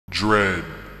Dread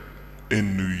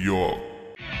in New York.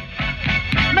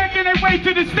 Making their way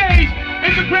to the stage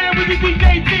is the grand with the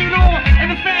DJ Theodore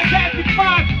and the Fantastic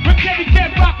Five with Kenny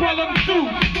Cat Rockwell on the two.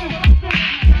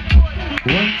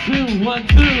 1, 2, 1,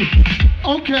 2.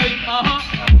 Okay.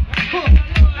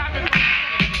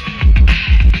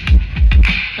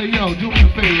 Hey yo, do me a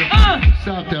favor.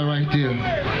 Stop that right there.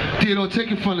 Theodore,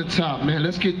 take it from the top, man.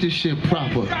 Let's get this shit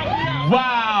proper.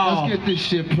 Wow. Let's get this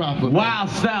shit proper. Wild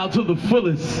style to the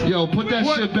fullest. Yo, put that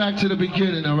shit back to the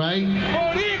beginning, all right?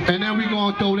 And then we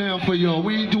gonna throw down for y'all.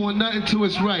 We ain't doing nothing till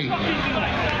it's right.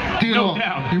 Theodore,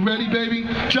 you ready, baby?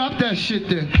 Drop that shit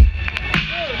then.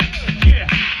 Yeah.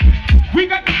 We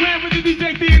got the grand with the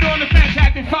DJ Theodore and the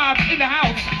Fantastic Five in the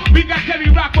house. We got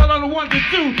Kenny Rockwell on the 1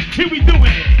 and 2. Here we doing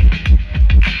it.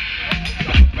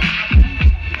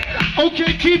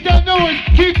 Okay, keep that noise.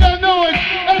 Keep that noise.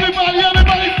 Everybody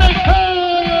say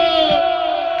hey!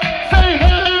 Say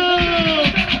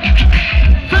hey!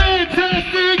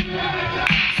 Fantastic!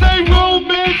 Say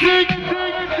romantic!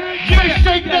 Say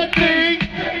shake that thing!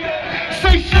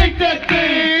 Say shake that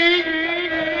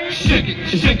thing! Shake it,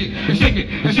 shake it, shake it,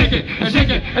 shake it, shake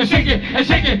it, shake it,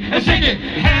 shake it, shake it.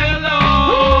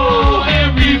 Hello,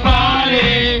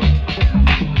 everybody!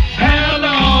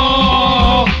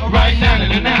 Hello! Right now,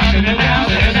 now.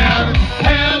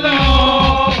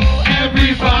 Hello,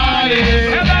 everybody.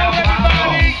 Hello,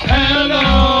 everybody.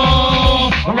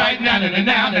 Hello. Right now.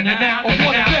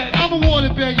 I'm a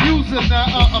waterbed user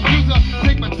now, abuser.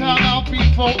 Take my time out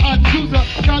before I choose her.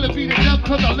 Gotta be the death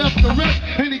cause I left the rest.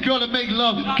 Any girl that make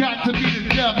love got to be the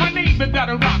death. My name is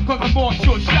Gotta Rock cause I'm more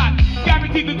short shot.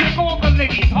 Guaranteed to take all the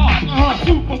ladies' heart. A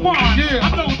 2 for 1. Yeah. I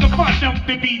know the front them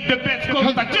to be the best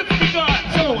cause I just begun.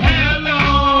 So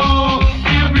hello,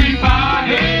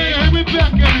 everybody. Hey, we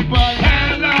back, everybody.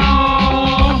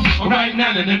 Hello. Right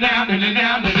now.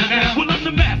 Well, I'm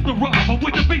the master rapper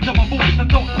with the beats of my voice. I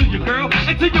talk to your girl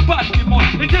and to your body get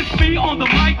moist. It's just me on the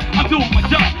mic. I'm doing my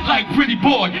job like pretty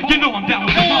boy. You know I'm down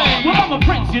with the mob. Well, I'm a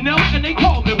prince, you know, and they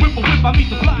call me whip. I meet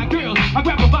the fly girls. I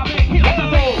grab a bobby and heels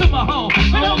and take to my home.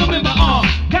 And hold them in my arms.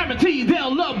 Guarantee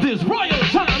they'll love this royal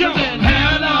time.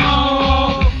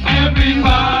 Hello,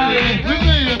 everybody.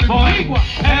 Boy,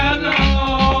 hello.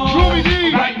 Ruby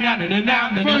D. Right now.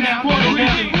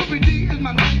 Ruby D is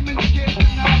my name and you can't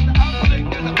deny the outlet.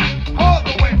 All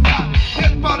the way down.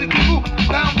 Get body people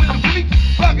down with the beat.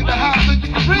 Plug in the house so you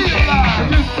can realize.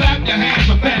 Just clap your hands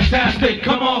for fantastic.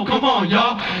 Come on,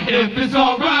 y'all. If it's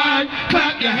alright,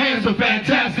 clap your hands for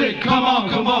fantastic. Come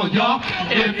on, y'all.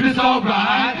 If it's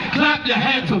alright, clap your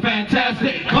hands for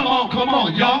fantastic. Come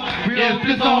on, y'all. If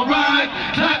it's alright,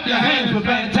 clap your hands for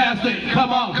fantastic.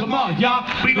 Come on, y'all.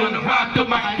 We gonna rock the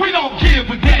mic. We don't give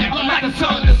a damn. Like the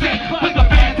sun to set. Put the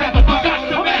fantastic got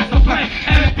the master plan.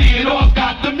 And Theodore's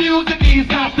got the music. He's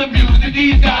got the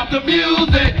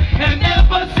music. And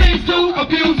never seems to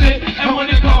abuse it. And when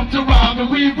it comes to rhyming,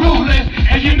 we rule it.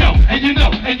 And you know,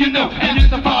 and it's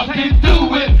the boss can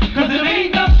do it. Cause it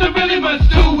ain't nothing really much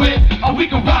to it. Or we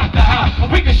can rock the house, or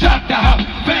we can shock the house.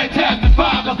 Fantastic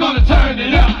Five is gonna turn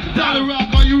it up. Donna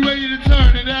Rock, are you ready to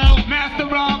turn it out? Master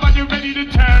Rob, are you ready to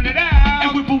turn it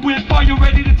out? And Whip, are you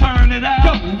ready to turn it out?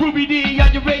 Yo, Ruby D, are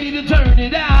you ready to turn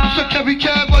it out? So every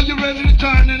cab, are you ready to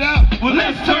turn it out? Well,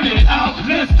 let's turn it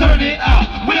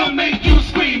out. We'll make you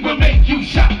scream, we'll make you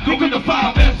shout. Go with the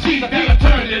 5 MCs, they'll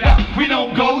turn it out. We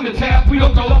don't go to tap, we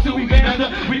don't go to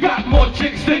Evander. We got more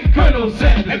chicks than Colonel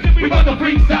Sandra. We got the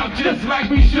freestyle just like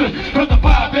we should. Cause the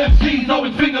 5 MCs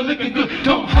always finger looking good.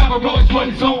 Don't have a Rolls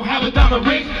Royce, don't have a diamond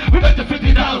ring. We bet the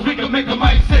 $50, we can make the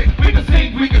mic sick. We can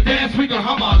sing, we can dance, we can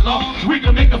hum along. We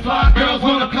can make the fly girls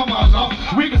wanna come along.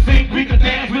 We can sing, we can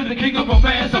dance with the king of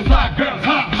romance. The fly girls,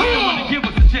 give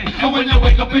us a chance. And when you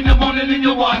wake up in the morning and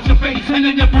you wash your face, and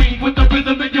then you breathe with the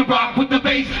rhythm and you rock with the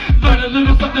bass. Learn a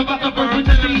little something about the birds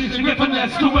and bees. You get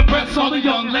finesse to impress all the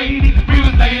young ladies. We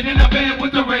was laying in the bed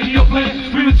with the radio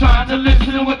playing. We was trying to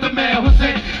listen to what the man was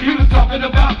saying. He was talking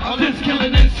about all this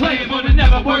killing and slaying, but it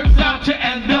never works out, you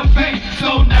end up paying.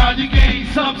 So now you gain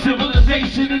some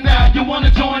civilization, and now you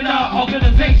wanna join our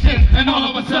organization. And all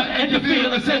of a sudden you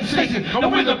feel a sensation.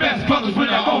 And we're the best brothers with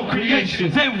our own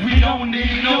creations. And we don't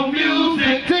need no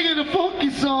music. Taking a funky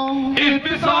song. If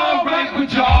it's alright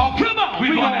with y'all, come on, we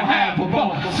gonna have a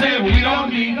ball. Say we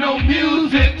don't need no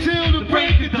music Till the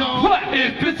break of dawn. What?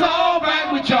 If it's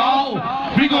alright with y'all,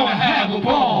 we gonna have a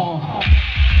ball.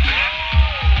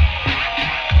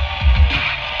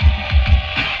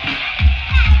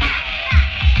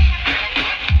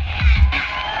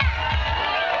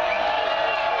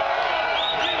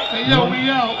 Hey, yo, we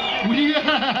out.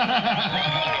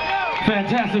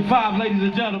 Fantastic Five, ladies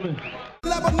and gentlemen.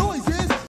 Noise.